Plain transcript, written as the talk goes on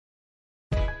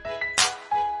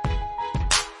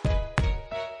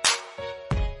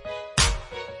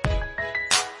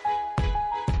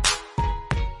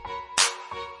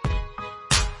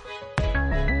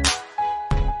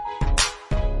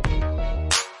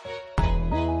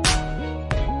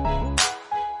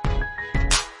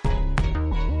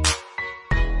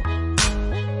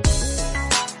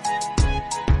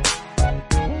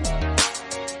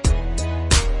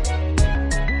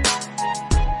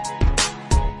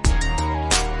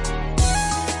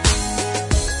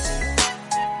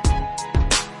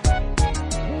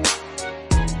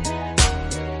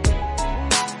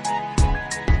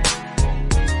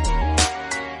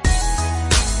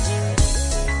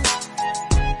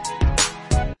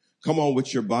Come on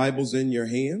with your Bibles in your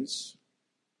hands.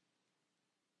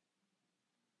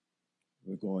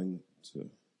 We're going to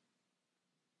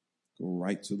go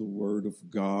right to the Word of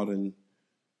God, and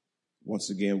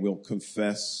once again we'll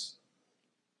confess.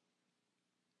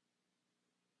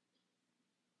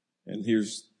 And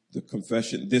here's the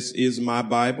confession. This is my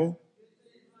Bible.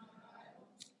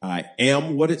 I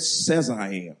am what it says I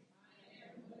am.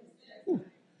 Ooh,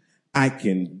 I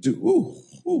can do.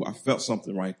 I felt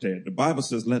something right there. The Bible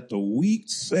says, let the weak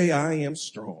say I am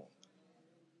strong.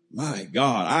 My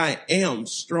God, I am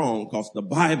strong because the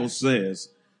Bible says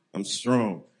I'm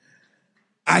strong.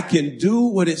 I can do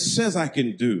what it says I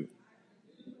can do.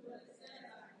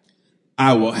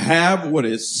 I will have what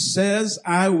it says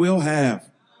I will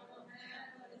have.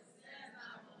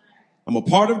 I'm a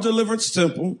part of Deliverance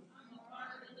Temple,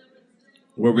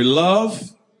 where we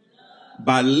love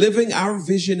by living our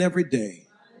vision every day.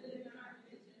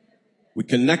 We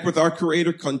connect with our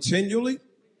Creator continually.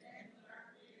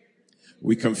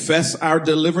 We confess our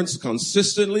deliverance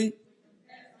consistently.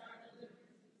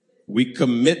 We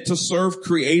commit to serve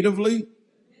creatively.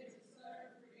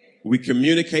 We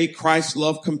communicate Christ's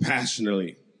love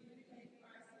compassionately.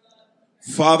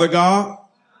 Father God,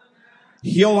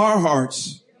 heal our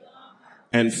hearts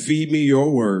and feed me your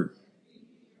word.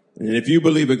 And if you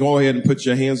believe it, go ahead and put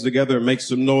your hands together and make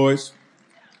some noise.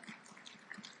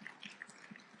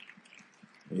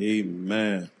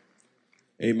 Amen.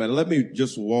 Amen. Let me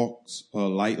just walk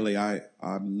lightly.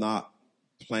 I'm not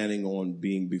planning on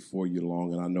being before you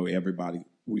long, and I know everybody,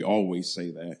 we always say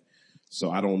that.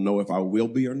 So I don't know if I will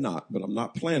be or not, but I'm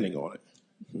not planning on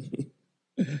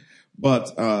it.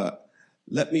 But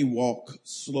let me walk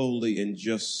slowly and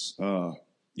just,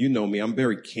 you know me, I'm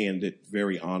very candid,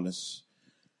 very honest.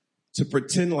 To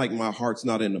pretend like my heart's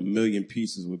not in a million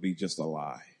pieces would be just a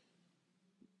lie.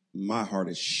 My heart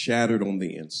is shattered on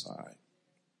the inside.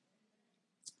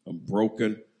 I'm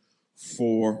broken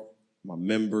for my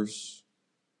members,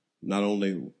 not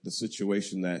only the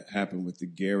situation that happened with the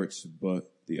Garretts,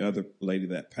 but the other lady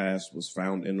that passed was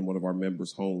found in one of our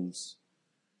members' homes.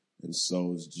 And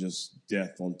so it's just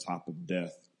death on top of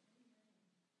death.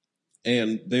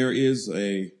 And there is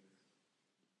a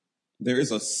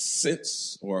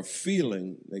sense or a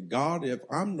feeling that, God, if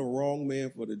I'm the wrong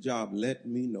man for the job, let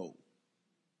me know.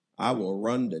 I will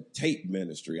run the tape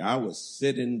ministry. I will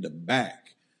sit in the back.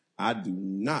 I do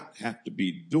not have to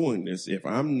be doing this if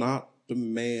I'm not the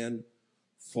man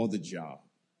for the job.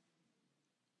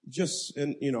 Just,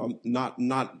 and you know,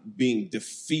 not being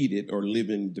defeated or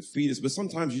living defeatist, but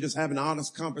sometimes you're just having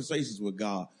honest conversations with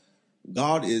God.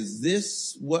 God, is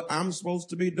this what I'm supposed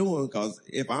to be doing? Because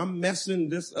if I'm messing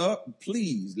this up,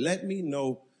 please let me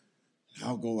know.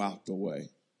 I'll go out the way.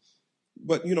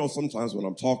 But, you know, sometimes when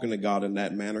I'm talking to God in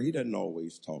that manner, he doesn't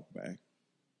always talk back.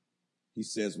 He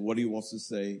says what he wants to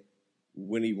say,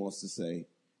 when he wants to say,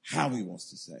 how he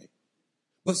wants to say.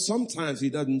 But sometimes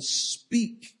he doesn't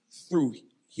speak through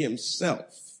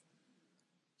himself.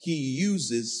 He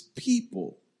uses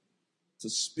people to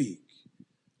speak.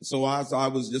 So as I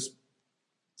was just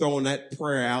throwing that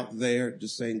prayer out there,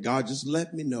 just saying, God, just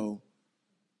let me know.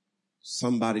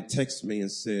 Somebody texted me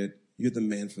and said, you're the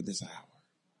man for this hour.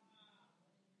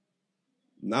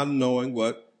 Not knowing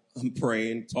what I'm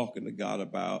praying, talking to God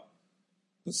about,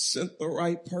 but sent the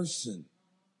right person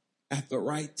at the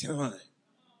right time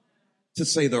to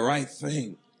say the right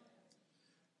thing.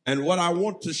 And what I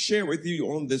want to share with you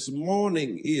on this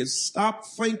morning is stop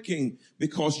thinking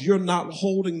because you're not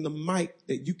holding the mic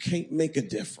that you can't make a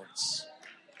difference.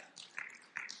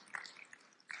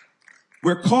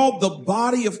 We're called the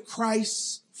body of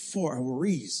Christ for a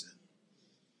reason.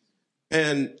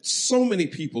 And so many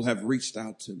people have reached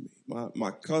out to me.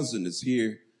 My cousin is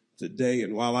here today,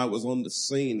 and while I was on the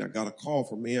scene, I got a call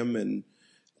from him, and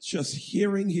just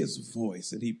hearing his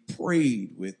voice, and he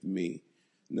prayed with me.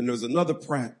 And then there was another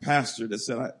pastor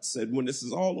that said, when this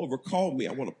is all over, call me.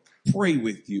 I want to pray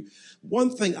with you.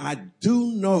 One thing I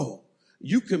do know,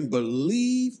 you can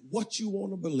believe what you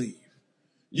want to believe.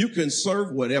 You can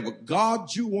serve whatever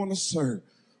God you want to serve.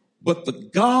 But the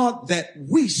God that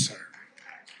we serve,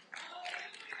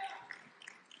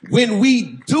 when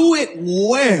we do it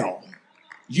well,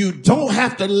 you don't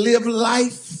have to live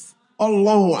life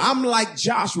alone. I'm like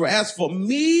Joshua. As for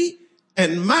me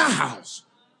and my house,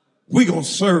 we're going to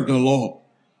serve the Lord.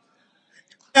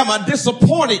 Am I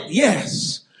disappointed?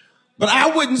 Yes. But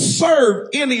I wouldn't serve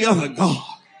any other God.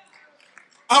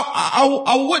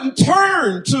 I wouldn't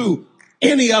turn to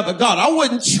any other God. I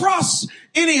wouldn't trust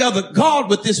any other God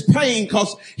with this pain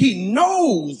because he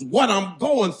knows what I'm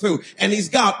going through. And he's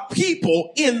got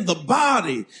people in the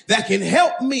body that can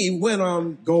help me when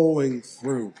I'm going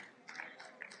through.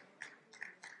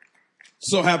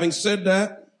 So having said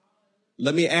that,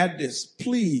 let me add this.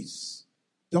 Please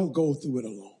don't go through it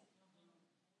alone.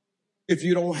 If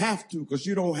you don't have to, because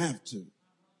you don't have to.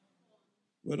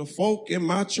 Well, the folk in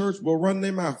my church will run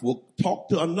their mouth. Will talk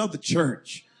to another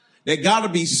church. There got to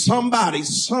be somebody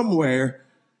somewhere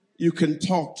you can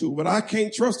talk to. But I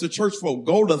can't trust the church folk.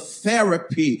 Go to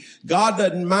therapy. God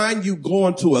doesn't mind you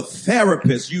going to a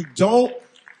therapist. You don't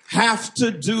have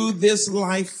to do this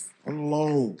life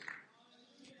alone.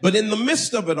 But in the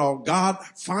midst of it all, God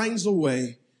finds a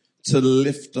way to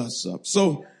lift us up.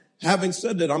 So having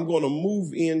said that, I'm going to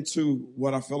move into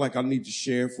what I feel like I need to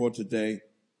share for today.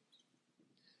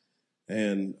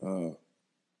 And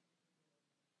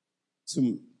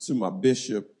to my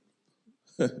bishop,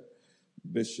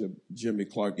 Bishop Jimmy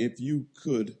Clark, if you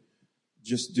could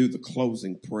just do the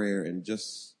closing prayer and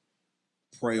just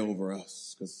pray over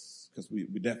us, because we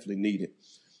definitely need it.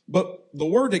 But the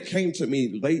word that came to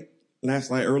me late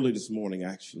last night, early this morning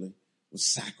actually, was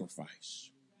sacrifice.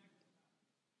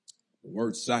 The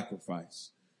word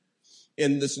sacrifice.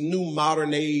 In this new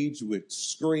modern age with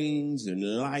screens and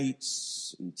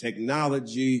lights and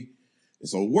technology,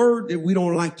 it's a word that we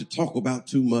don't like to talk about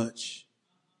too much.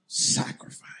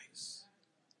 Sacrifice.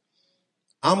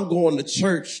 I'm going to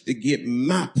church to get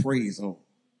my praise on.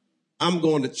 I'm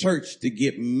going to church to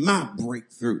get my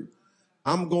breakthrough.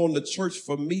 I'm going to church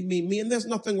for me, and there's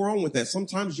nothing wrong with that.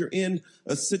 Sometimes you're in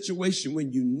a situation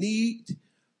when you need,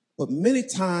 but many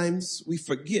times we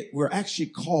forget we're actually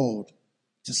called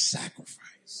to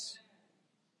sacrifice.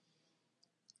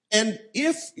 And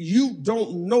if you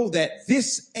don't know that,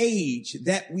 this age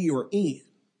that we are in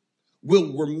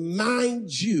will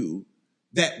remind you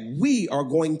that we are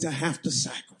going to have to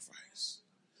sacrifice.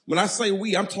 When I say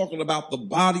we, I'm talking about the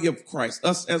body of Christ,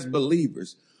 us as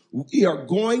believers. We are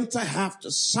going to have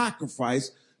to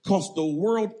sacrifice because the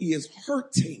world is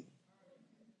hurting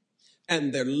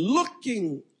and they're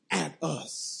looking at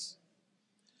us.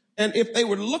 And if they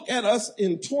would look at us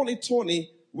in 2020,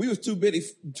 we was too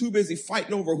busy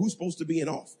fighting over who's supposed to be in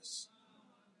office.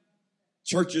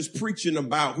 Churches preaching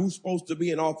about who's supposed to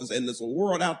be in office, and there's a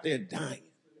world out there dying,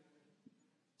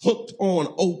 hooked on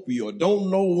opioid, don't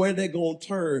know where they're going to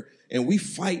turn, and we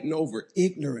fighting over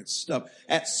ignorant stuff.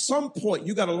 At some point,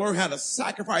 you got to learn how to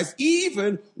sacrifice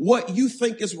even what you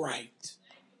think is right.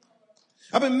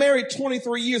 I've been married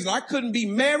 23 years, and I couldn't be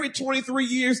married 23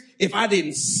 years if I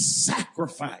didn't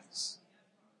sacrifice.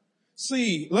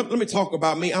 See, let me talk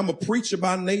about me. I'm a preacher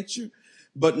by nature,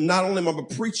 but not only am I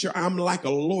a preacher, I'm like a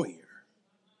lawyer.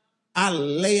 I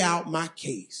lay out my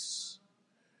case.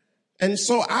 And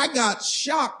so I got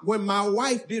shocked when my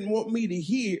wife didn't want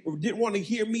to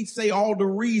hear me say all the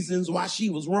reasons why she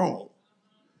was wrong.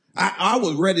 I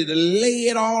was ready to lay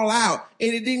it all out,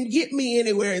 and it didn't get me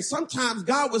anywhere. And sometimes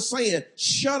God was saying,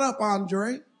 shut up,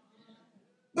 Andre.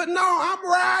 But no, I'm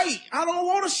right. I don't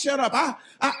want to shut up.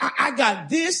 I got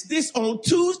this on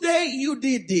Tuesday, you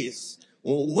did this.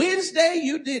 On Wednesday,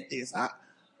 you did this. I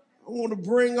want to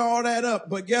bring all that up.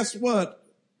 But guess what?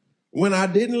 When I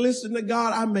didn't listen to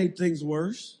God, I made things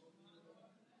worse.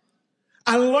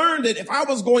 I learned that if I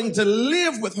was going to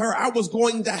live with her, I was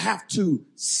going to have to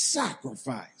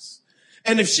sacrifice.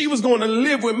 And if she was going to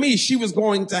live with me, she was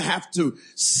going to have to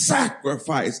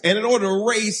sacrifice. And in order to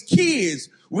raise kids,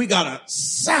 we got to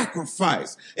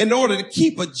sacrifice. In order to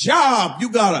keep a job, you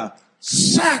got to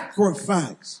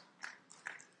sacrifice.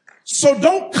 So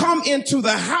don't come into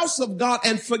the house of God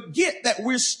and forget that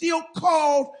we're still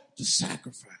called to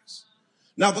sacrifice.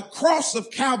 Now, the cross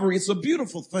of Calvary is a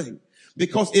beautiful thing.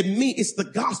 Because it's the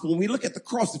gospel. When we look at the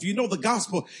cross, if you know the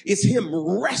gospel, it's him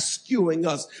rescuing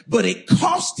us, but it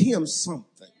cost him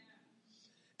something.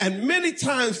 And many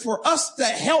times for us to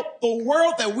help the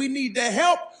world that we need to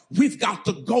help, we've got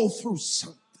to go through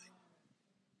something.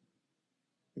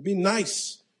 It'd be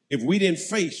nice if we didn't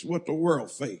face what the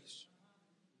world faced.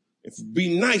 It'd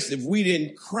be nice if we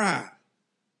didn't cry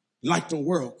like the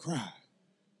world cried.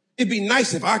 It'd be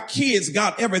nice if our kids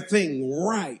got everything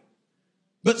right.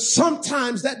 But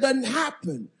sometimes that doesn't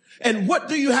happen. And what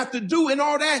do you have to do in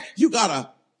all that? You gotta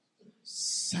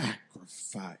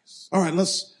sacrifice. All right,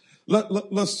 let's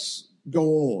go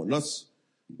on. Let's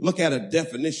look at a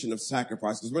definition of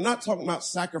sacrifice, because we're not talking about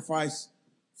sacrifice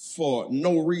for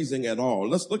no reason at all.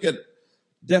 Let's look at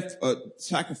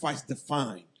sacrifice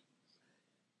defined.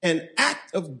 An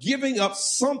act of giving up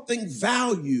something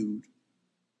valued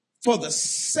for the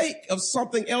sake of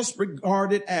something else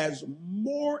regarded as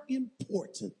more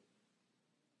important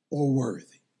or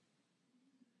worthy.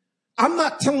 I'm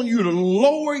not telling you to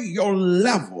lower your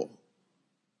level.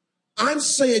 I'm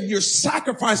saying you're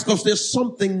sacrificed because there's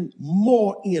something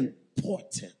more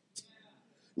important.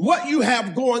 What you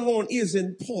have going on is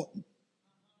important.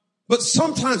 But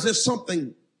sometimes there's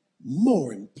something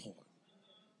more important.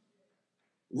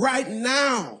 Right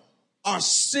now, our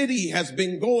city has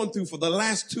been going through, for the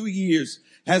last 2 years,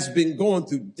 has been going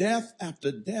through death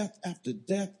after death after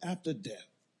death after death.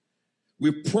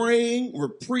 We're praying, we're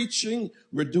preaching,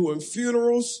 we're doing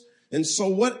funerals. And so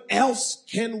what else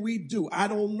can we do? I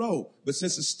don't know. But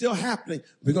since it's still happening,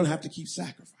 we're going to have to keep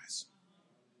sacrificing.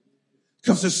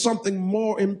 Because there's something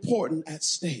more important at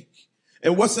stake.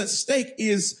 And what's at stake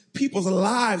is people's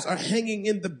lives are hanging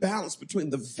in the balance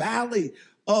between the valley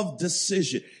of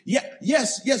decision. Yeah,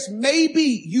 yes, maybe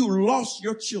you lost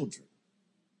your children.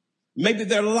 Maybe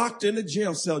they're locked in a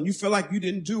jail cell and you feel like you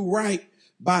didn't do right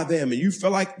by them and you feel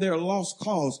like they're a lost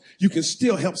cause. You can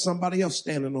still help somebody else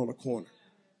standing on a corner.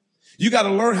 You got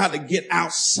to learn how to get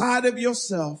outside of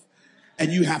yourself,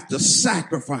 and you have to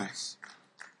sacrifice,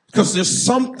 because there's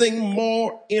something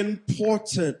more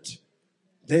important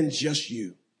than just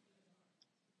you.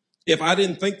 If I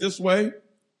didn't think this way,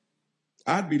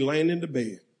 I'd be laying in the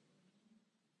bed,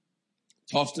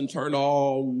 tossed and turned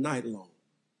all night long.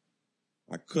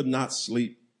 I could not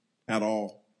sleep at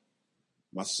all.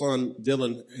 My son,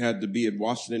 Dylan, had to be in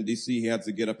Washington, D.C. He had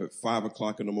to get up at 5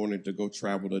 o'clock in the morning to go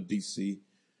travel to D.C.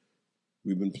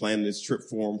 We've been planning this trip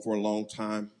for him for a long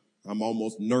time. I'm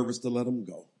almost nervous to let him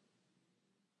go.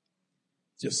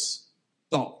 Just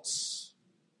thoughts.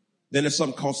 Then there's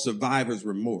something called survivor's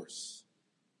remorse.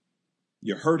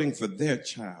 You're hurting for their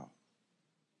child,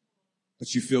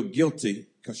 but you feel guilty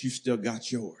because you still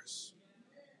got yours.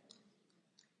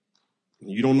 And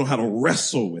you don't know how to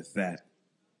wrestle with that.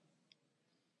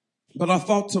 But I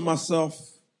thought to myself,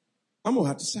 I'm going to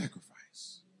have to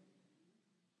sacrifice.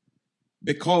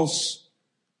 Because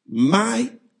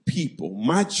my people,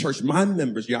 my church, my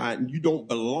members, you don't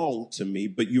belong to me,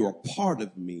 but you're a part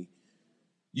of me.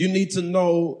 You need to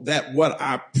know that what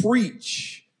I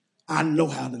preach, I know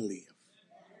how to live.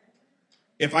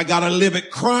 If I got to live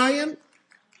it crying,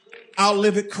 I'll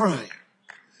live it crying.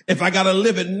 If I got to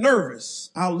live it nervous,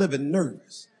 I'll live it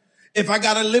nervous. If I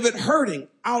got to live it hurting,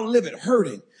 I'll live it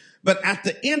hurting. But at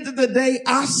the end of the day,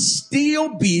 I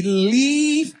still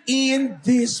believe in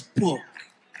this book.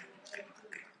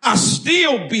 I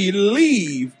still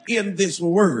believe in this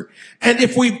word. And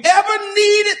if we've ever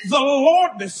needed the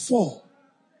Lord before,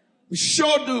 we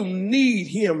sure do need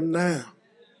him now.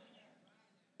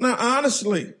 Now,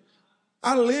 honestly,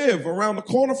 I live around the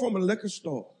corner from a liquor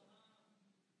store.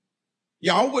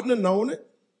 Y'all wouldn't have known it.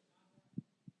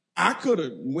 I could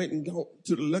have went and gone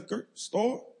to the liquor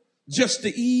store just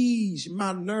to ease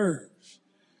my nerves.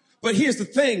 But here's the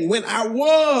thing. When I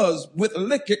was with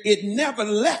liquor, it never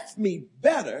left me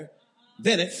better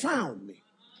than it found me.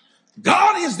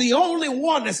 God is the only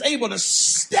one that's able to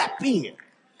step in,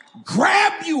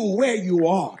 grab you where you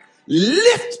are,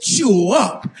 lift you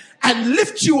up, and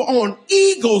lift you on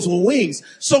eagle's wings.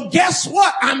 So guess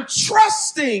what? I'm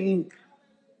trusting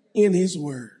in his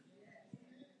word.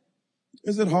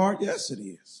 Is it hard? Yes, it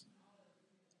is.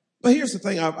 But here's the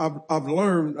thing I've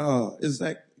learned is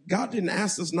that God didn't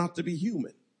ask us not to be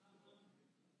human.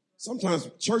 Sometimes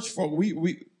church folk,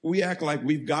 we act like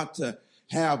we've got to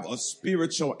have a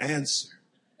spiritual answer.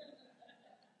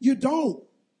 You don't.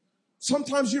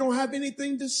 Sometimes you don't have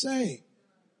anything to say.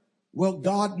 Well,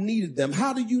 God needed them.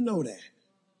 How do you know that?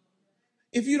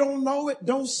 If you don't know it,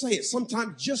 don't say it.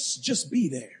 Sometimes just be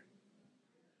there.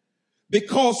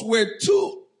 Because where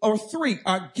 2 or 3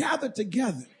 are gathered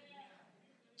together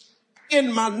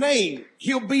in my name,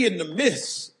 he'll be in the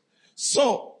midst.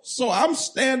 So I'm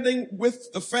standing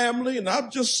with the family and I'm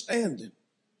just standing.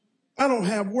 I don't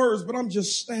have words, but I'm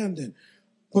just standing.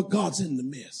 But God's in the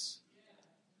midst.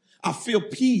 I feel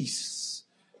peace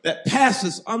that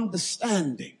passes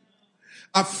understanding.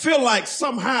 I feel like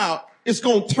somehow it's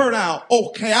going to turn out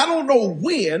okay. I don't know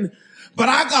when, but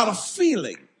I got a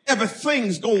feeling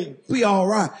everything's going to be all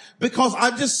right, because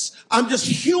I'm just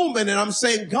human, and I'm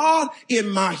saying, God, in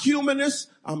my humanness,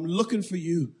 I'm looking for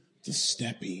you to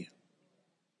step in.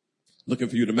 Looking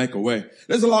for you to make a way.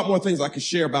 There's a lot more things I could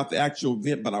share about the actual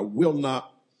event, but I will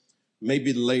not.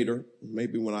 Maybe later,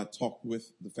 maybe when I talk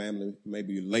with the family,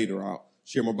 maybe later I'll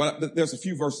share more. But there's a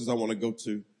few verses I want to go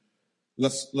to.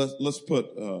 Let's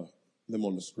put them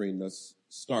on the screen. Let's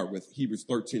start with Hebrews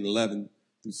 13:11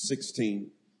 through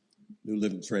 16, New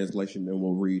Living Translation. Then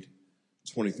we'll read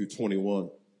 20 through 21.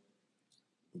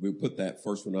 We'll put that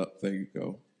first one up. There you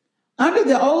go. Under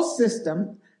the old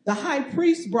system, the high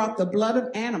priest brought the blood of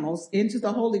animals into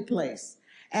the holy place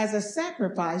as a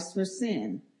sacrifice for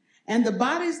sin, and the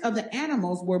bodies of the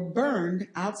animals were burned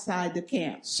outside the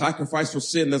camp. Sacrifice for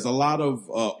sin. There's a lot of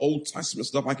Old Testament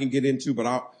stuff I can get into,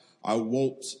 but I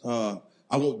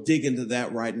won't dig into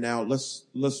that right now.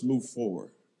 Let's move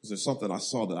forward. Because there's something I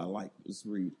saw that I like. Let's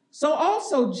read. So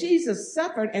also Jesus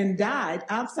suffered and died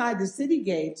outside the city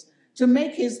gates to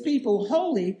make his people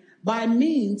holy by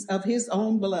means of his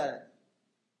own blood.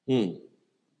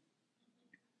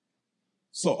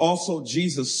 So also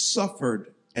Jesus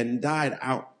suffered and died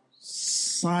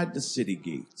outside the city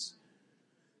gates.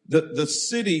 The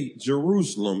city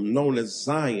Jerusalem, known as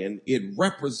Zion, it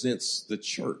represents the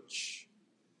church,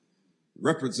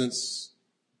 represents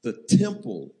the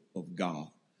temple of God.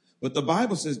 But the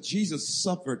Bible says Jesus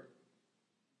suffered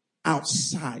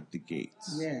outside the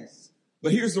gates. Yes.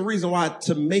 But here's the reason why: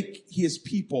 to make his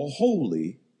people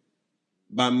holy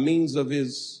by means of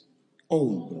his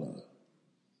own blood.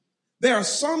 There are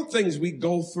some things we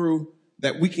go through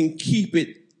that we can keep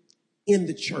it in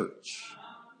the church.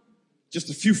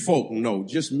 Just a few folk know,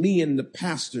 just me and the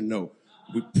pastor know.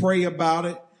 We pray about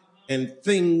it and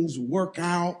things work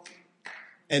out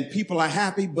and people are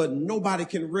happy, but nobody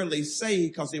can really say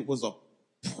because it was a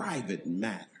private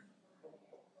matter.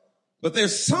 But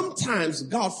there's sometimes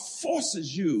God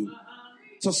forces you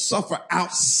to suffer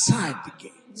outside the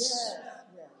gates.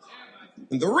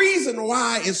 And the reason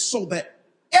why is so that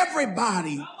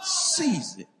everybody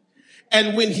sees it.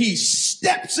 And when he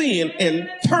steps in and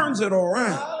turns it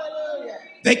around,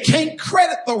 they can't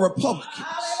credit the Republicans.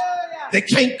 They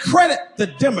can't credit the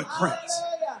Democrats.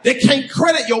 They can't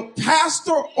credit your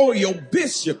pastor or your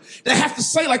bishop. They have to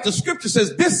say, like the scripture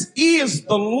says, this is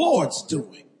the Lord's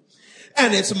doing.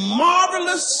 And it's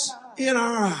marvelous in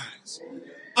our eyes.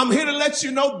 I'm here to let you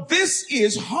know this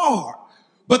is hard.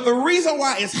 But the reason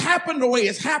why it's happened the way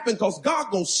it's happened, because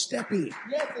God gonna step in.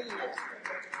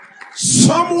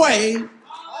 Some way,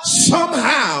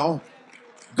 somehow,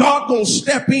 God gonna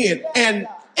step in and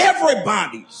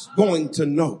everybody's going to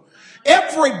know.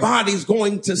 Everybody's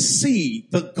going to see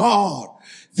the God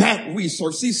that we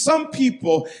serve. See, some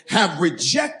people have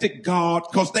rejected God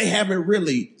because they haven't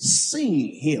really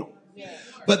seen him.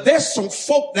 But there's some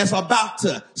folk that's about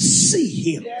to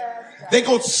see him. They're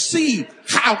going to see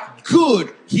how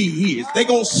good he is. They're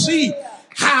going to see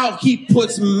how he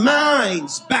puts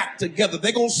minds back together.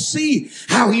 They're going to see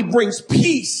how he brings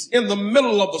peace in the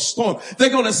middle of the storm. They're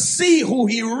going to see who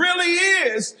he really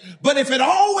is. But if it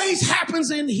always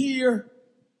happens in here,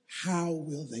 how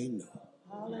will they know?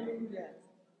 Hallelujah.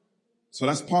 So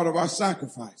that's part of our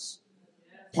sacrifice.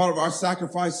 Part of our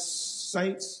sacrifice,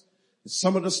 saints,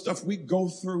 some of the stuff we go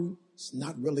through, it's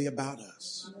not really about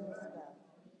us.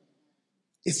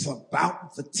 It's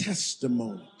about the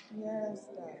testimony. Yes,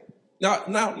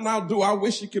 Now, do I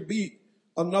wish it could be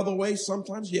another way?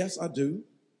 Sometimes, yes, I do.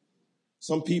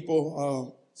 Some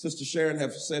people, Sister Sharon,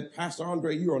 have said, Pastor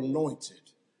Andre, you're anointed.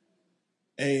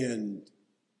 And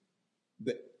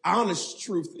the honest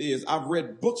truth is, I've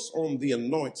read books on the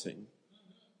anointing,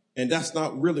 and that's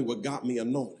not really what got me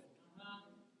anointed.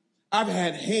 I've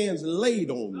had hands laid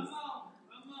on me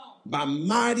by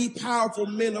mighty, powerful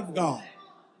men of God.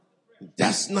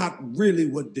 That's not really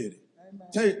what did it.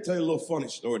 Tell you a little funny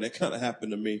story that kind of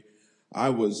happened to me. I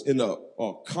was in a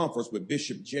conference with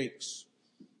Bishop Jakes.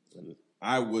 And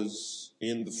I was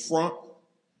in the front,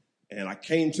 and I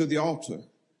came to the altar,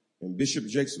 and Bishop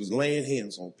Jakes was laying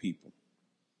hands on people.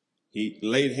 He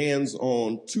laid hands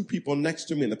on two people next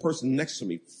to me, and the person next to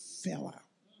me fell out.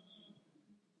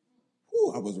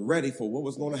 Whew, I was ready for what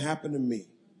was going to happen to me.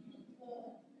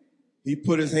 He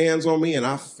put his hands on me, and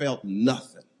I felt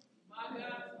nothing.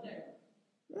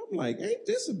 I'm like, ain't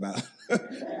this about?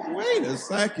 Wait a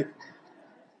second.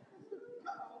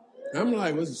 I'm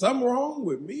like, was something wrong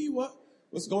with me?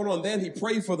 What's going on? Then he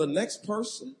prayed for the next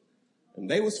person, and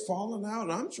they was falling out.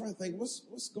 And I'm trying to think,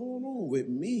 what's going on with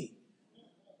me?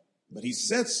 But he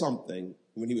said something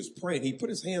when he was praying. He put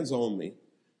his hands on me,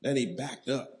 then he backed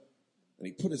up, and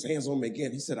he put his hands on me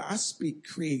again. He said, I speak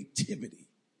creativity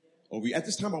over you. At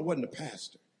this time, I wasn't a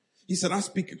pastor. He said, I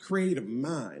speak a creative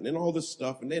mind and all this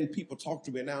stuff. And then people talk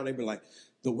to me now and they be like,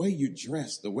 the way you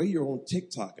dress, the way you're on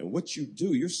TikTok and what you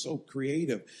do, you're so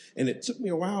creative. And it took me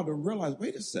a while to realize,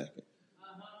 wait a second.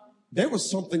 There was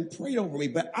something prayed over me,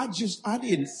 but I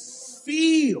didn't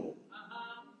feel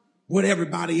what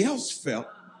everybody else felt.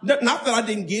 Not that I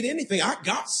didn't get anything. I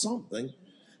got something,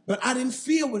 but I didn't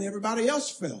feel what everybody else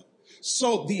felt.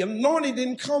 So the anointing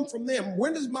didn't come from them.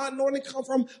 When does my anointing come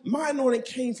from? My anointing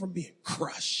came from being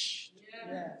crushed.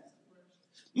 Yes.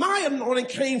 My anointing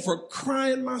came from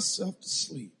crying myself to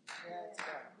sleep. Yes.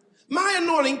 My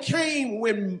anointing came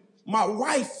when my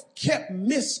wife kept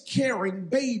miscarrying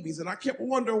babies, and I kept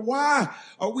wondering, why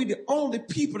are we the only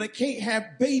people that can't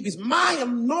have babies? My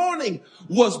anointing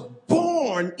was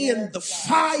born in the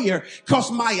fire,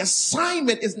 because my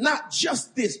assignment is not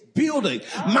just this building.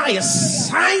 My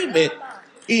assignment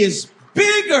is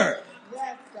bigger.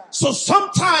 So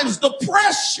sometimes the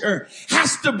pressure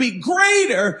has to be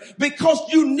greater because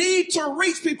you need to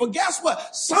reach people. Guess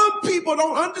what? Some people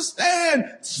don't understand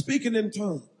speaking in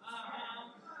tongues.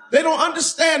 They don't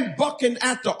understand bucking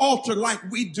at the altar like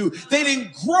we do. They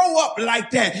didn't grow up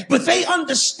like that, but they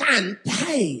understand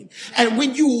pain. And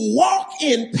when you walk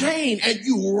in pain and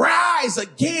you rise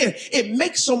again, it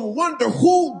makes them wonder,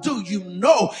 who do you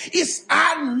know? It's,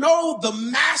 I know the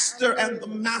master, and the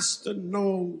master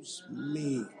knows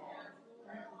me.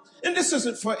 And this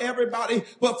isn't for everybody,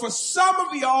 but for some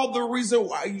of y'all, the reason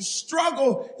why you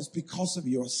struggle is because of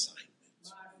your assignment.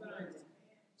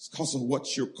 It's because of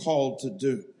what you're called to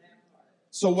do.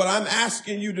 So what I'm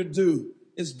asking you to do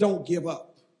is don't give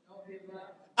up.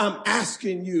 I'm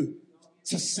asking you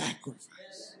to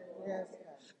sacrifice.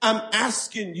 I'm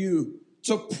asking you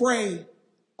to pray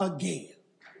again.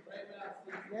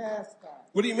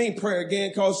 What do you mean pray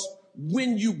again? Because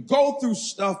when you go through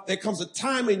stuff, there comes a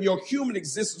time in your human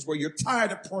existence where you're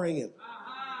tired of praying.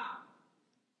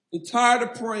 I'm tired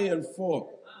of praying for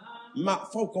my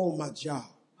folk on my job.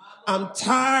 I'm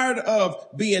tired of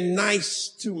being nice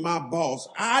to my boss.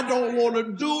 I don't want to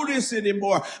do this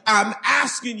anymore. I'm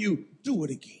asking you, do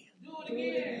it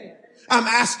again. I'm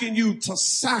asking you to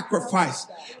sacrifice,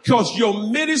 because your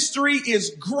ministry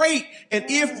is great. And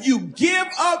if you give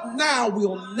up now,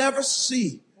 we'll never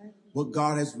see what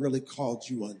God has really called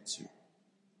you unto.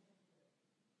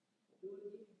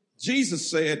 Jesus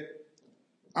said,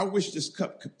 I wish this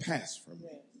cup could pass from me.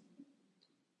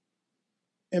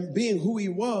 And being who he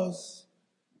was,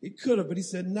 he could have, but he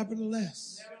said,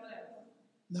 nevertheless,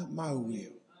 not my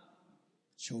will,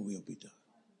 but your will be done.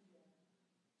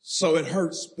 So it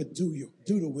hurts, but do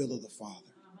the will of the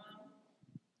Father.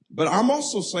 But I'm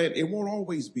also saying it won't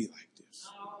always be like this.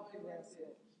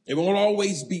 It won't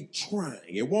always be trying.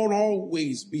 It won't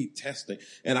always be testing.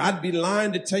 And I'd be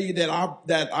lying to tell you that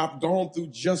I've gone through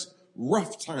just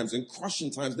rough times and crushing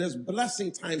times. There's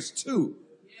blessing times too.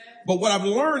 But what I've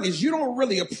learned is you don't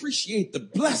really appreciate the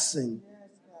blessing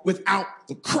without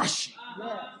the crushing.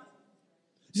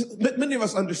 Many of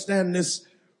us understand this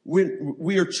when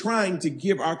we are trying to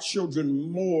give our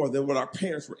children more than what our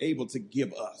parents were able to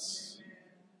give us.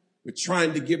 We're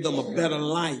trying to give them a better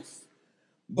life.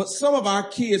 But some of our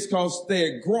kids, because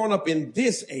they're growing up in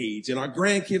this age and our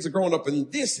grandkids are growing up in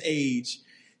this age,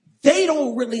 they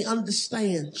don't really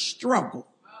understand struggle.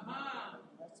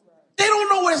 They don't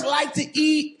know what it's like to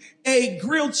eat a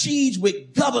grilled cheese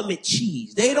with government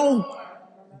cheese. They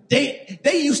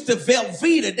used to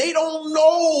Velveeta. They don't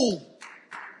know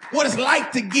what it's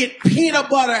like to get peanut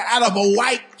butter out of a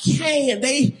white can.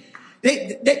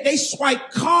 They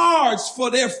swipe cards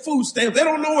for their food stamps. They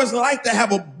don't know what it's like to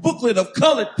have a booklet of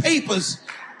colored papers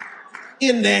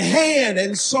in their hand.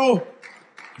 And so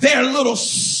they're a little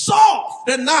soft.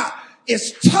 They're not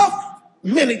as tough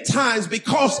many times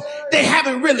because they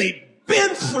haven't really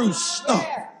been through stuff.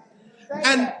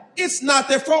 And it's not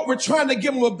their fault. We're trying to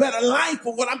give them a better life.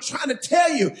 But what I'm trying to tell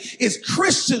you is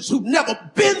Christians who've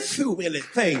never been through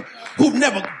anything, who've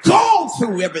never gone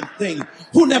through everything,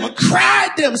 who never cried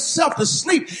themselves to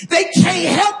sleep, they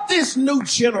can't help this new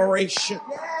generation.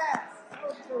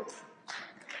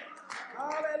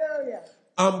 Hallelujah.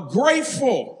 I'm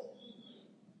grateful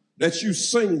that you're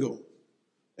single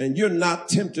and you're not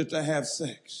tempted to have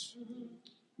sex.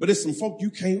 But there's some folk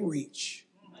you can't reach.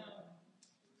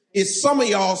 It's some of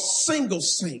y'all single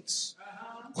saints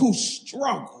who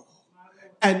struggle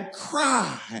and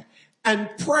cry and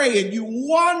pray, and you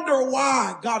wonder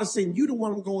why God is saying, you the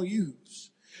one I'm going to use,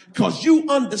 because you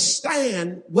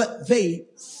understand what they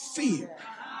feel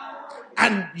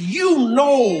and you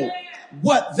know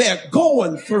what they're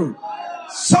going through.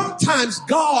 Sometimes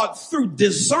God, through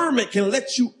discernment, can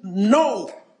let you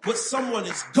know what someone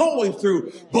is going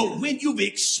through, but when you've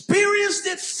experienced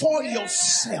it for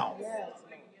yourself,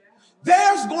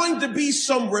 there's going to be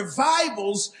some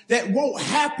revivals that won't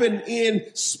happen in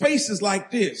spaces like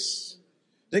this.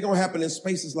 They're going to happen in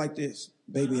spaces like this.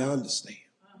 Baby, I understand.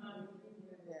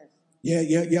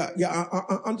 Yeah,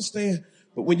 I understand.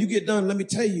 But when you get done, let me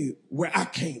tell you where I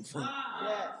came from.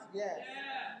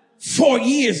 4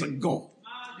 years ago.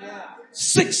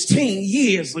 16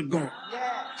 years ago.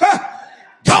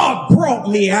 God brought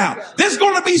me out. There's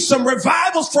going to be some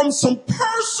revivals from some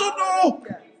personal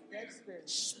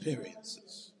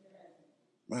experiences.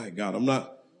 My God, I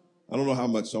don't know how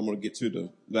much I'm going to get to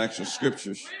the actual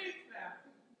scriptures.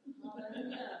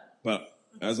 But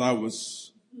as I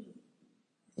was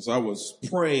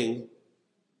praying,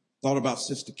 thought about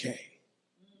Sister Kay.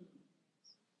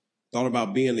 Thought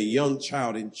about being a young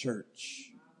child in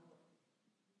church.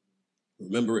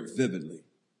 Remember it vividly.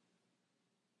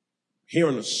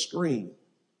 Hearing a scream.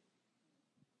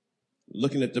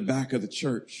 Looking at the back of the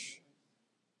church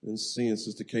and seeing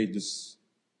Sister Kay just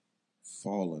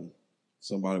fallen.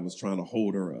 Somebody was trying to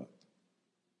hold her up.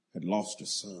 Had lost her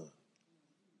son.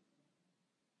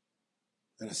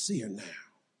 And I see her now.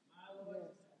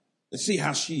 And see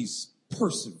how she's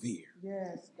persevered.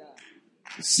 Yes, God.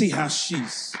 See how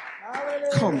she's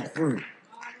come through.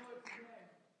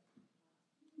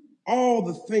 All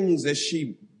the things that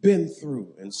she's been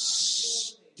through and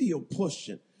still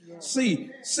pushing. Yes.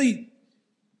 See,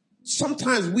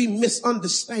 sometimes we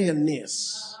misunderstand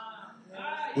this.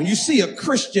 When you see a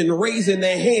Christian raising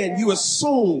their hand, you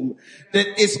assume that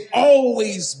it's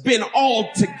always been all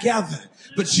together,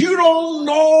 but you don't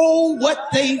know what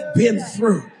they've been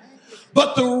through.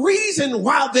 But the reason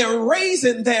why they're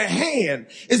raising their hand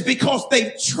is because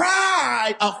they've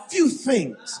tried a few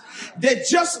things that,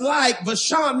 just like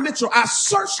Vashawn Mitchell, I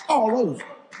searched all over,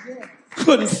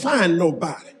 couldn't find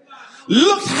nobody.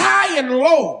 Looked high and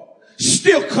low,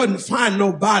 still couldn't find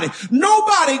nobody.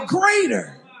 Nobody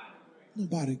greater than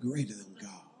God.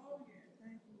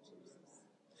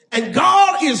 And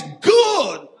God is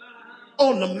good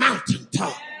on the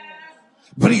mountaintop,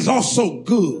 but he's also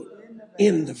good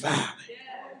in the valley.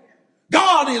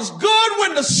 God is good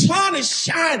when the sun is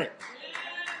shining,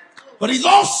 but he's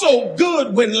also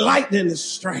good when lightning is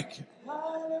striking.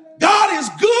 God is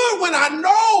good when I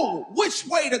know which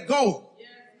way to go,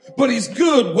 but he's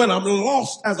good when I'm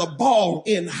lost as a ball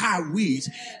in high weeds.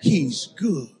 He's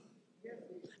good.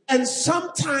 And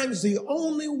sometimes the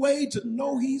only way to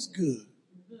know he's good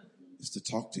is to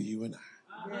talk to you and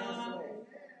I,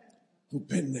 who've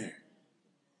been there,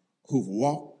 who've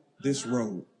walked this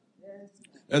road.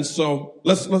 And so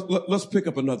let's pick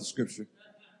up another scripture.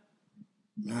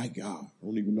 My God, I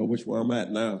don't even know which one I'm at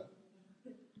now.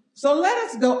 So let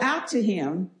us go out to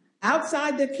him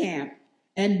outside the camp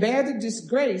and bear the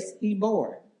disgrace he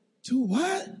bore. To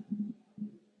what?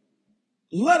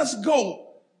 Let us go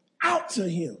out to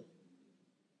him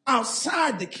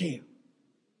outside the camp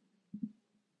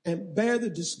and bear the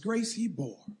disgrace he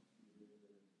bore.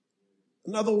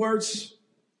 In other words,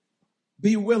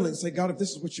 be willing. Say, God, if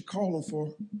this is what you're calling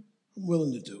for, I'm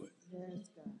willing to do it. Yes,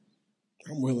 God.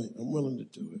 I'm willing to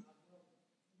do it.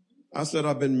 I said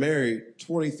I've been married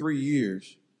 23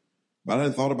 years, but I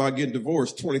hadn't thought about getting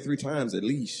divorced 23 times at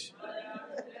least.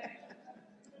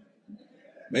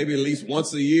 Maybe at least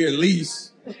once a year at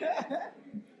least.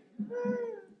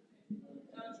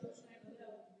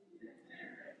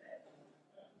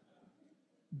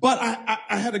 But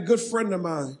I had a good friend of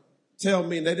mine tell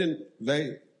me, and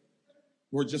they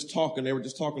were just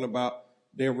talking about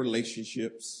their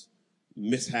relationships,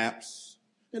 mishaps.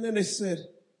 And then they said,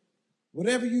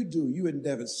 whatever you do, you and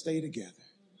Devin stay together,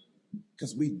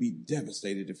 because we'd be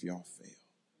devastated if y'all fail.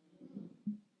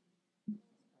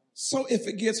 So if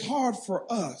it gets hard for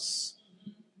us,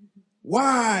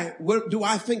 what do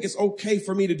I think it's okay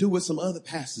for me to do what some other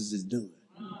pastors is doing?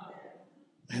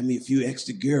 Have me a few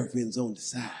extra girlfriends on the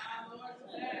side.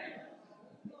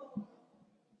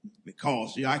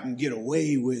 Because I can get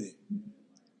away with it.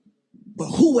 But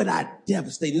who would I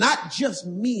devastate? Not just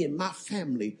me and my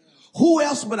family. Who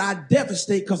else would I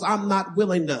devastate because I'm not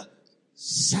willing to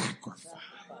sacrifice?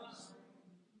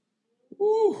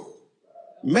 Woo.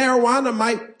 Marijuana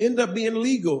might end up being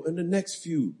legal in the next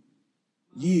few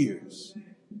years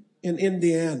in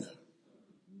Indiana.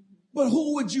 But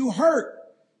who would you hurt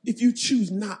if you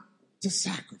choose not to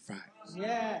sacrifice?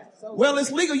 Yeah, well,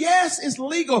 it's legal. Yes, it's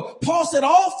legal. Paul said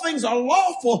all things are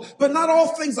lawful, but not all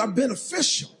things are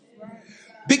beneficial.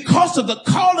 Because of the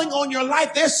calling on your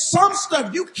life, there's some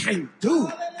stuff you can't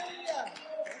do.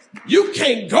 You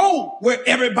can't go where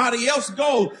everybody else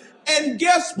goes. And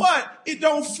guess what? It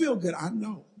don't feel good. I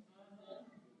know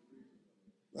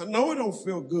it don't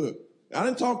feel good. I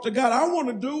didn't talk to God. I want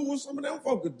to do what some of them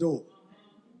folk are doing.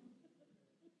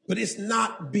 But it's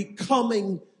not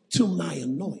becoming to my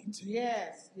anointing.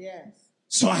 Yes.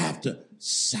 So I have to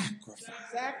sacrifice.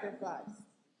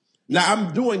 Now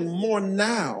I'm doing more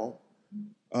now.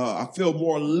 I feel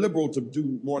more liberal to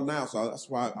do more now. So that's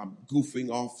why I'm goofing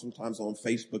off sometimes on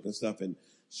Facebook and stuff and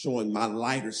showing my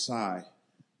lighter side.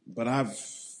 But I've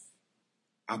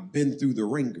been through the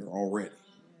ringer already.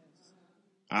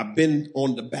 I've been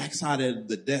on the backside of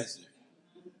the desert.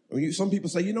 Some people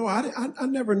say, I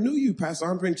never knew you, Pastor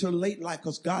Andre, until late in life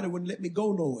because God wouldn't let me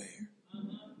go nowhere.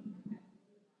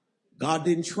 God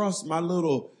didn't trust my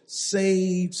little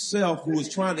saved self who was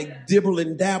trying to dibble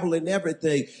and dabble in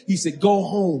everything. He said, go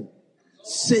home,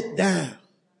 sit down.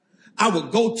 I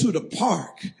would go to the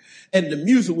park and the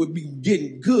music would be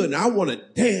getting good and I want to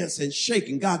dance and shake,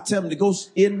 and God tell me to go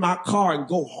in my car and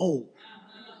go home.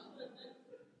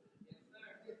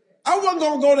 I wasn't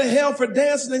going to go to hell for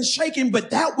dancing and shaking,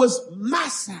 but that was my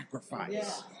sacrifice.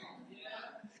 Yeah.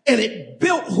 And it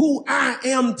built who I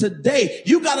am today.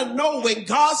 You got to know when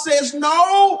God says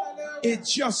no, it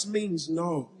just means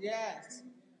no. Yes.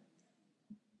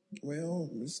 Well,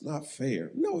 it's not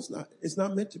fair. No, it's not. It's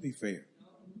not meant to be fair.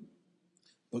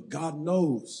 But God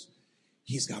knows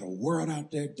he's got a world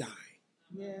out there dying.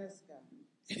 Yes, God.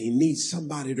 And he needs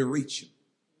somebody to reach him.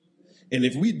 And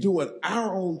if we do it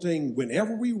our own thing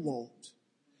whenever we want,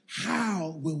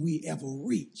 how will we ever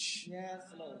reach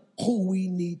who we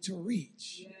need to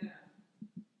reach? Yeah.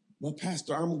 Well,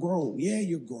 Pastor, I'm grown. Yeah,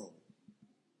 you're grown.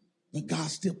 But God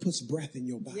still puts breath in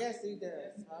your body. Yes, he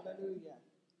does. Hallelujah.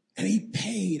 And he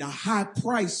paid a high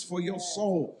price for your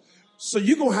soul. So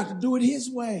you're going to have to do it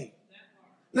his way.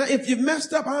 Now, if you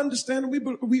messed up, I understand.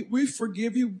 We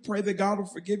forgive you. Pray that God will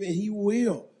forgive you, and he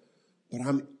will. But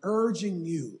I'm urging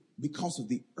you, because of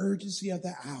the urgency of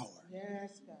the hour,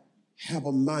 yes, God, have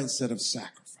a mindset of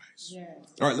sacrifice. Yes.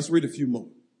 All right, let's read a few more.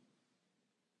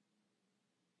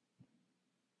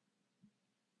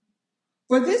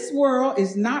 For this world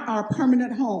is not our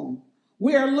permanent home.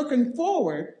 We are looking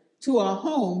forward to a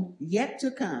home yet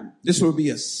to come. This would be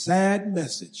a sad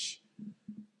message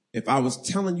if I was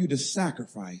telling you to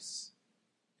sacrifice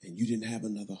and you didn't have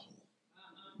another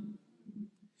home.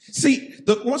 See,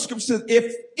 the one scripture says,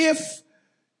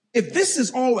 if this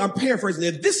is all, I'm paraphrasing,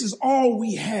 if this is all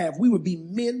we have, we would be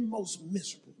men most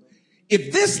miserable.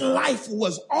 If this life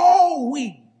was all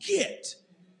we get,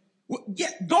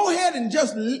 go ahead and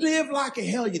just live like a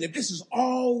hellion if this is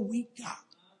all we got.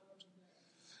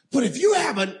 But if you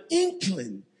have an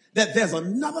inkling that there's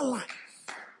another life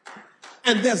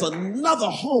and there's another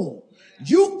home,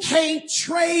 you can't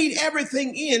trade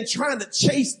everything in trying to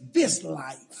chase this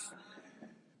life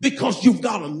because you've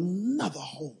got another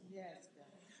home.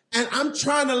 And I'm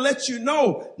trying to let you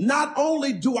know, not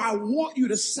only do I want you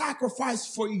to sacrifice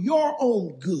for your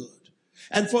own good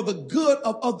and for the good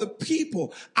of other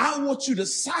people, I want you to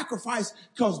sacrifice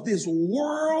because this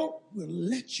world will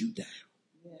let you down.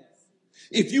 Yes.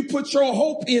 If you put your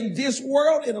hope in this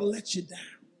world, it'll let you down.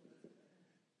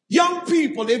 Young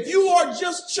people, if you are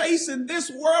just chasing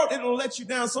this world, it'll let you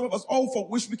down. Some of us old folk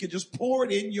wish we could just pour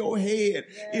it in your head.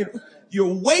 Yes.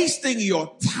 You're wasting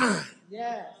your time.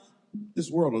 Yes.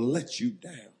 This world will let you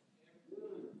down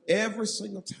every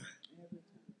single time.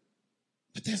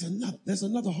 But there's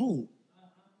another home.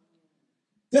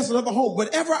 There's another home.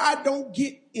 Whatever I don't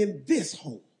get in this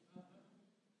home,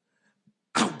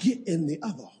 I'll get in the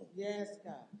other home. Yes,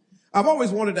 God. I've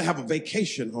always wanted to have a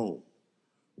vacation home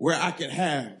where I could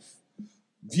have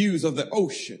views of the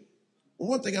ocean.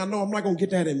 One thing I know, I'm not going to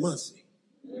get that in Muncie.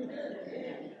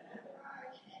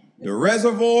 The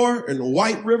reservoir and the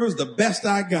White River is the best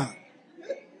I got.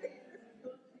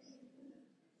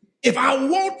 If I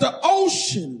want the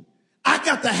ocean, I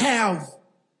got to have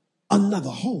another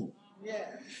home. Yeah.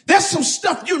 There's some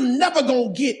stuff you're never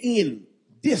going to get in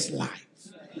this life.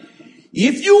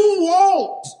 If you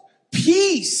want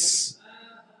peace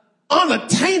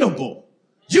unattainable,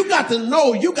 you got to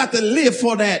know you got to live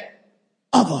for that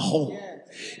other home.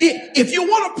 If you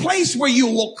want a place where you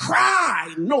will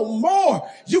cry no more,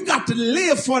 you got to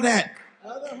live for that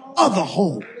other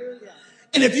home.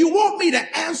 And if you want me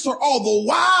to answer all the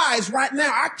whys right now,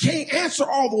 I can't answer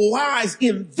all the whys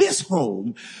in this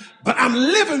home, but I'm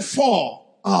living for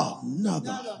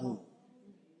another home.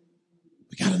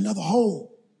 We got another home.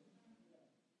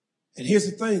 And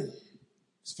here's the thing.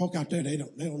 There's folk out there, they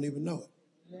don't even know it.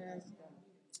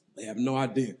 They have no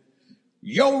idea.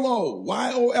 YOLO,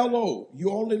 Y-O-L-O.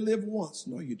 You only live once.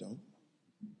 No, you don't.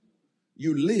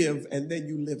 You live and then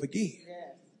you live again. Yes.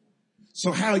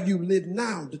 So how you live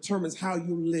now determines how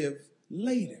you live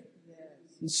later. Yes.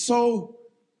 And so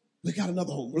we got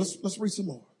another home. Let's read some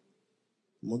more.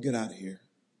 I'm going to get out of here.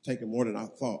 Taking more than I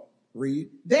thought. Read.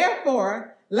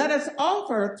 Therefore, let us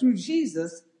offer through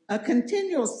Jesus a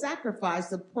continual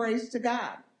sacrifice of praise to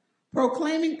God,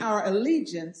 proclaiming our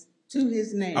allegiance to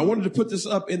his name. I wanted to put this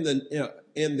up in the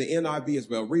NIV as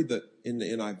well. Read in the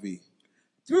NIV.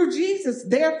 Through Jesus,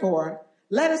 therefore,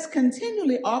 let us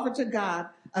continually offer to God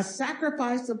a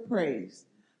sacrifice of praise,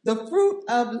 the fruit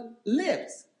of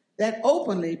lips that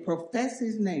openly profess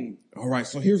his name. All right,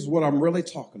 so here's what I'm really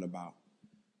talking about.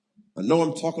 I know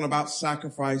I'm talking about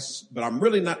sacrifice, but I'm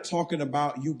really not talking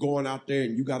about you going out there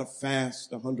and you got to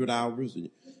fast 100 hours and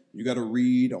You got to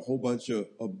read a whole bunch of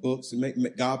books,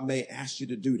 and God may ask you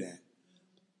to do that.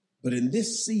 But in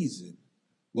this season,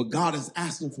 what God is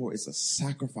asking for is a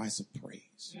sacrifice of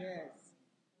praise. Yes.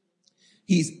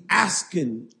 He's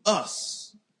asking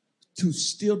us to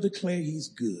still declare he's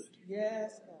good.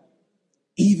 Yes, God.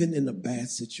 Even in a bad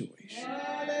situation.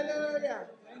 Hallelujah.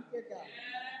 Thank you, God.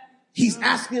 He's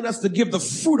asking us to give the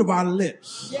fruit of our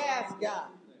lips. Yes, God.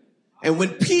 And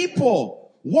when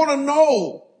people want to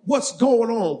know what's going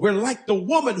on, we're like the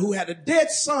woman who had a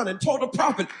dead son and told the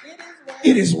prophet,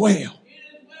 it is well.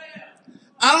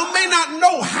 I may not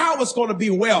know how it's going to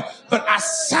be well, but I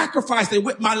sacrificed it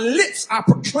with my lips. I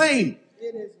proclaim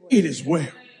it is well.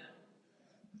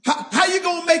 How you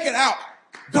going to make it out?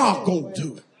 God going to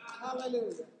do it.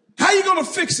 Hallelujah. How you going to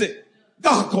fix it?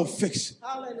 God going to fix it.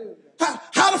 Hallelujah.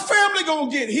 How the family going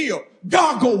to get healed?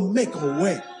 God going to make a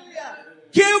way.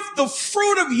 Give the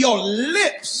fruit of your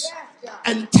lips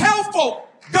and tell folk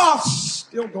God's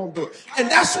still going to do it. And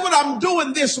that's what I'm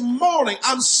doing this morning.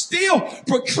 I'm still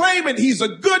proclaiming he's a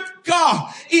good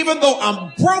God. Even though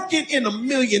I'm broken in a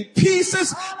million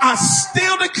pieces, I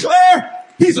still declare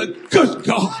he's a good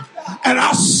God. And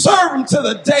I'll serve him to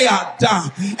the day I die.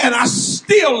 And I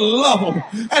still love him.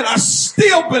 And I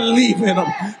still believe in him.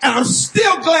 And I'm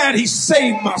still glad he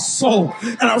saved my soul.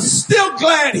 And I'm still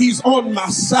glad he's on my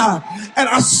side. And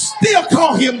I still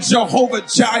call him Jehovah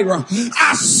Jireh.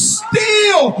 I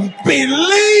still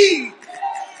believe.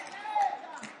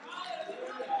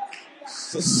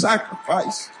 It's a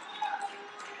sacrifice.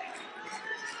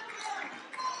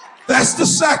 That's the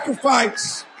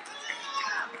sacrifice.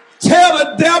 Tell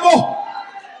the devil,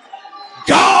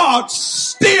 God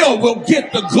still will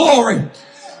get the glory.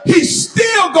 He's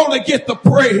still going to get the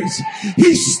praise.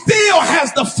 He still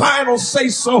has the final say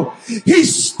so.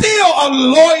 He's still a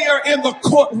lawyer in the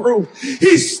courtroom.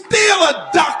 He's still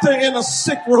a doctor in a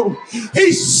sick room.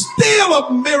 He's still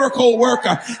a miracle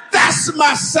worker. That's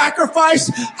my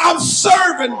sacrifice. I'm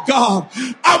serving God.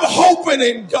 I'm hoping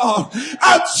in God.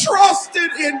 I'm trusting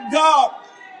in God.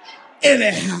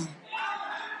 Anyhow.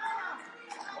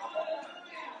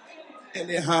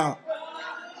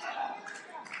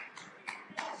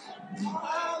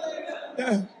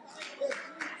 Yeah.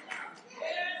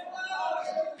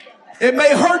 It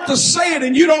may hurt to say it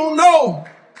and you don't know.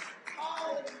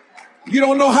 You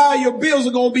don't know how your bills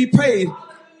are going to be paid.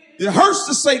 It hurts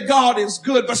to say God is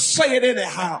good, but say it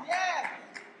anyhow.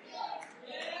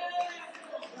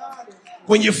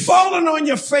 When you're falling on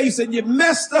your face and you're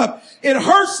messed up, it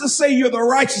hurts to say you're the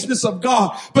righteousness of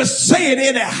God, but say it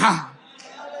anyhow.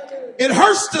 It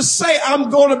hurts to say I'm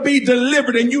going to be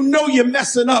delivered and you know you're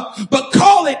messing up, but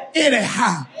call it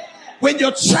anyhow. When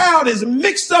your child is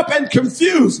mixed up and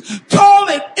confused, call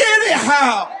it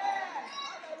anyhow.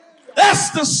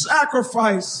 That's the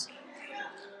sacrifice.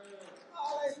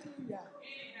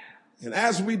 And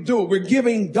as we do it, we're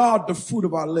giving God the fruit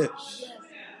of our lips.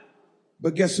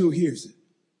 But guess who hears it?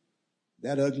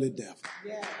 That ugly devil.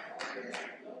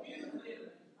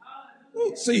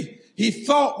 See, he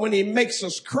thought when he makes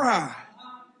us cry,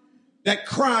 that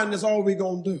crying is all we're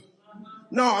going to do.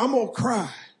 No, I'm going to cry.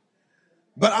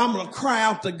 But I'm going to cry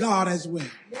out to God as well.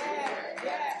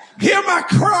 Hear my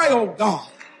cry, oh God.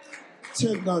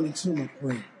 Tend unto my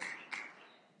prayer.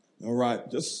 All right,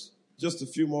 just a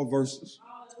few more verses.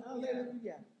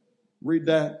 Hallelujah. Read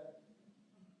that.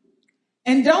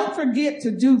 And don't forget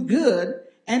to do good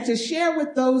and to share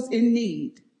with those in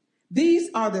need. These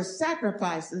are the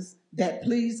sacrifices that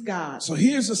please God. So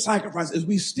here's the sacrifice, is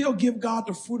we still give God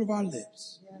the fruit of our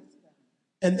lips.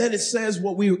 And then it says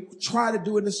what we try to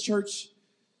do in this church,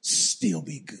 still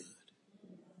be good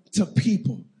to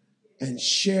people and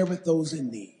share with those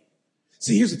in need.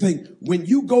 See, here's the thing. When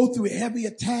you go through a heavy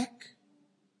attack,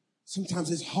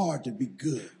 sometimes it's hard to be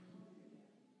good.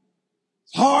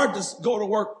 It's hard to go to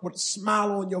work with a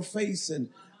smile on your face and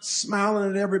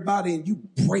smiling at everybody and you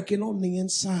breaking on the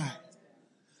inside.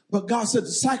 But God said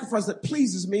the sacrifice that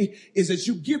pleases me is that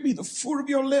you give me the fruit of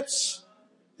your lips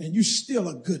and you still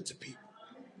are good to people.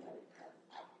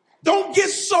 Don't get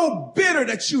so bitter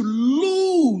that you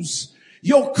lose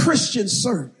your Christian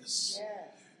service.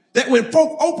 That when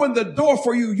folk open the door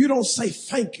for you, you don't say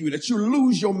thank you, that you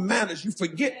lose your manners. You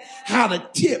forget how to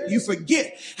tip. You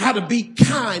forget how to be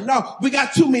kind. No, we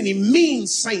got too many mean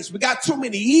saints. We got too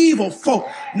many evil folk.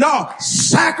 No,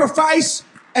 sacrifice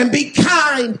and be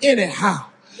kind anyhow.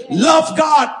 Love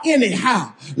God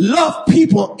anyhow. Love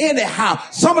people anyhow.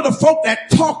 Some of the folk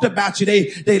that talked about you,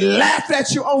 they laughed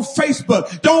at you on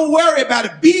Facebook. Don't worry about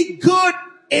it. Be good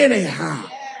anyhow.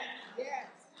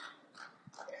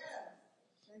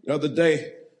 The other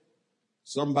day,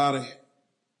 somebody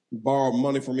borrowed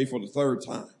money from me for the third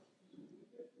time.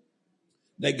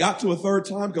 They got to a third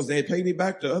time because they had paid me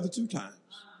back the other 2 times.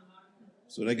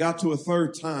 So they got to a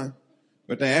third time,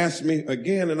 but they asked me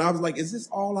again, and I was like, is this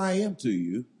all I am to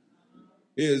you?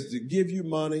 Is to give you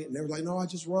money? And they were like, no, I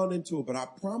just run into it, but I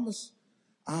promise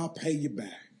I'll pay you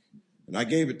back. And I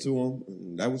gave it to them,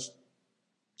 and that was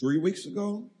 3 weeks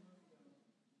ago,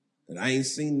 and I ain't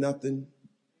seen nothing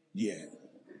yet.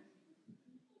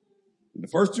 The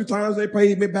first 2 times they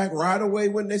paid me back right away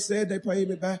when they said they paid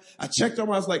me back. I checked them.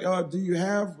 I was like, do you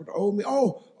have what owe me?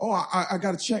 I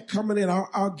got a check coming in.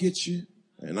 I'll get you.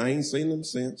 And I ain't seen them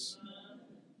since.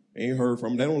 Ain't heard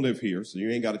from them. They don't live here, so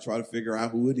you ain't got to try to figure out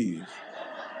who it is.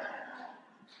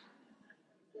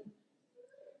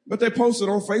 But they posted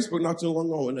on Facebook not too long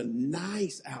ago in a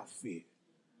nice outfit.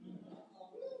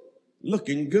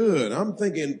 Looking good. I'm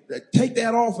thinking, take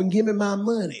that off and give me my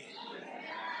money.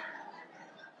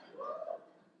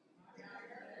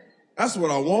 That's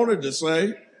what I wanted to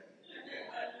say.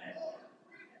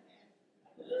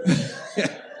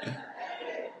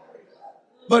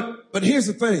 But here's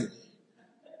the thing.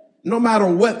 No matter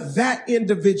what that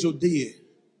individual did,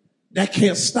 that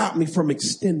can't stop me from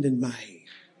extending my hand.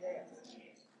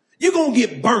 You're going to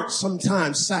get burnt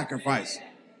sometimes sacrificing.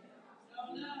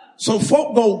 So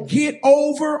folk gonna get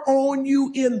over on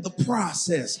you in the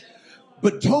process.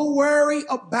 But don't worry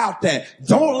about that.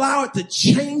 Don't allow it to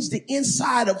change the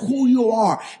inside of who you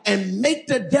are and make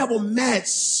the devil mad.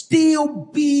 Still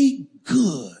be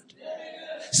good.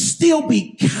 Still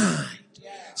be kind.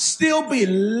 Still be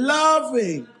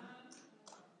loving.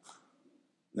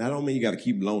 Now, I don't mean you got to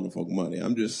keep loaning folk money.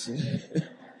 I'm just saying.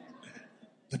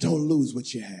 But don't lose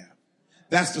what you have.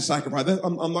 That's the sacrifice.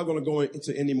 I'm not going to go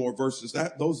into any more verses.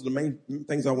 Those are the main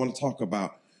things I want to talk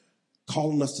about.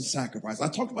 Calling us to sacrifice. I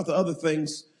talked about the other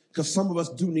things because some of us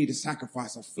do need to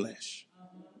sacrifice our flesh.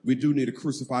 We do need to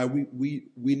crucify. We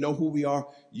know who we are.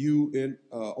 You in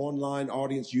online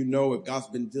audience, you know if God's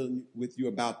been dealing with you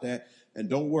about that. And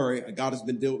don't worry, God has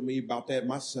been dealing with me about that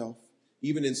myself.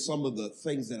 Even in some of the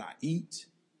things that I eat,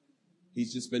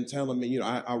 he's just been telling me,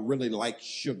 I really like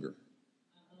sugar.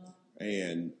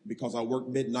 And because I work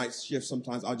midnight shift,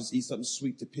 sometimes I'll just eat something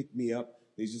sweet to pick me up.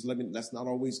 He's just that's not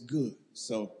always good.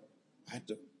 So I had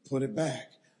to put it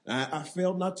back. I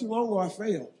failed not too long ago. I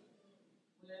failed.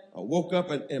 I woke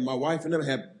up and my wife and them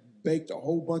had baked a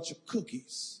whole bunch of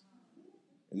cookies.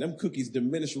 And them cookies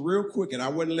diminished real quick. And I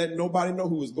wouldn't let nobody know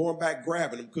who was going back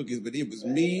grabbing them cookies. But it was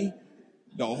me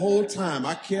the whole time.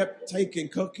 I kept taking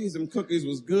cookies. Them cookies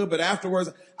was good. But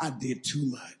afterwards, I did too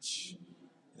much.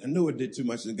 I knew it did too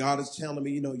much. And God is telling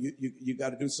me, you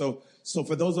got to do so. So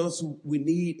for those of us who we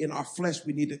need in our flesh,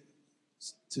 we need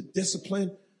to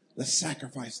discipline. Let's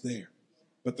sacrifice there.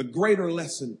 But the greater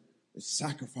lesson is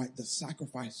the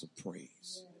sacrifice of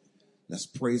praise. Let's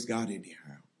praise God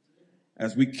anyhow.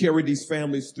 As we carry these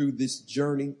families through this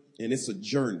journey, and it's a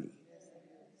journey.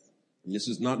 And this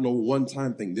is not no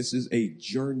one-time thing. This is a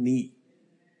journey.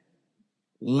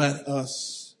 Let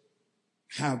us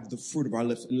have the fruit of our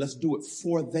lips, and let's do it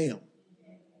for them.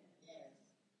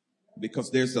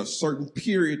 Because there's a certain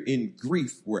period in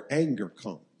grief where anger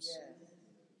comes.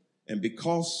 And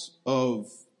because of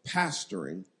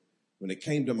pastoring, when it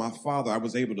came to my father, I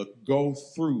was able to go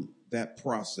through that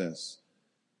process.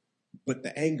 But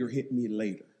the anger hit me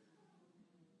later.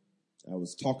 I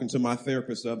was talking to my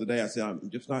therapist the other day. I said, I'm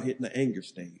just not hitting the anger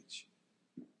stage.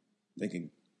 Thinking,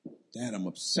 Dad, I'm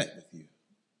upset with you.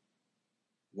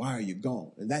 Why are you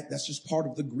gone? And that's just part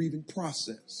of the grieving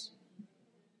process.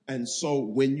 And so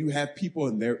when you have people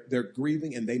and they're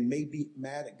grieving and they may be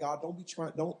mad at God,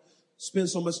 don't spend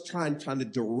so much time trying to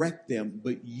direct them,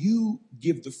 but you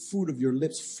give the fruit of your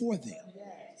lips for them.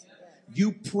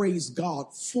 You praise God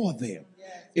for them.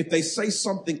 If they say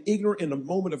something ignorant in a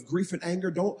moment of grief and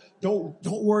anger, don't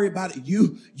worry about it.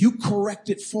 You correct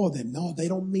it for them. No, they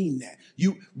don't mean that.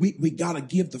 We got to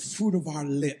give the fruit of our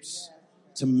lips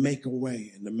to make a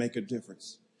way and to make a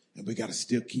difference. And we got to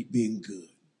still keep being good.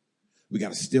 We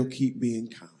got to still keep being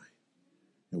kind.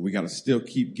 And we got to still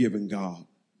keep giving God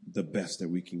the best that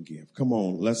we can give. Come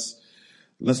on, let's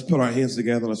put our hands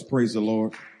together. Let's praise the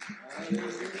Lord.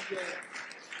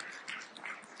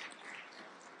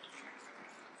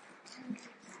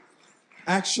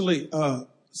 Actually,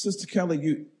 Sister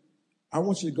Kelly, I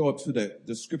want you to go up to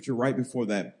the scripture right before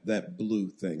that blue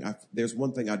thing. There's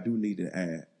one thing I do need to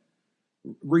add.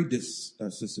 Read this,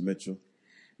 Sister Mitchell.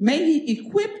 May he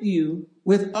equip you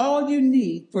with all you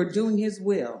need for doing his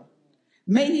will.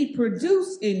 May he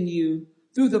produce in you,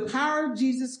 through the power of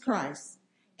Jesus Christ,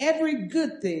 every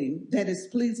good thing that is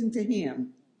pleasing to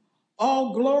him.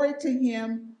 All glory to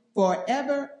him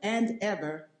forever and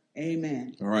ever.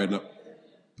 Amen. All right, now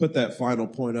put that final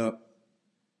point up.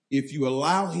 If you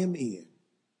allow him in,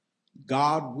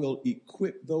 God will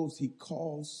equip those he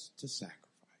calls to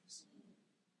sacrifice.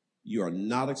 You are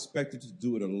not expected to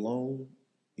do it alone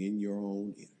in your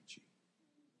own energy.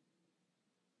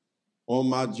 On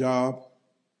my job,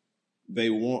 they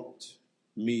want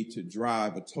me to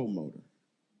drive a tow motor.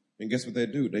 And guess what they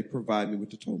do? They provide me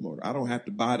with the tow motor. I don't have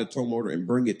to buy the tow motor and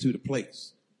bring it to the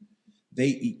place.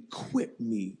 They equip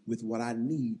me with what I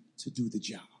need to do the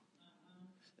job.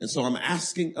 And so I'm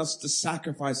asking us to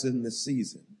sacrifice in this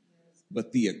season.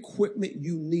 But the equipment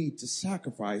you need to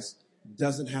sacrifice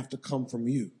doesn't have to come from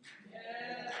you.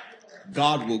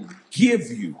 God will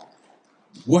give you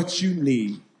what you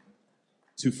need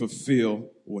to fulfill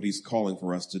what he's calling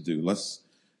for us to do. Let's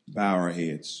bow our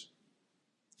heads.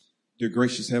 Dear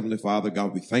gracious Heavenly Father,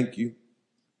 God, we thank you,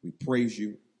 we praise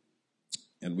you,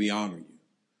 and we honor you.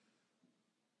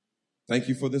 Thank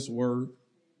you for this word.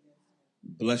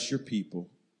 Bless your people.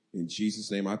 In Jesus'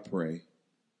 name I pray.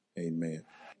 Amen.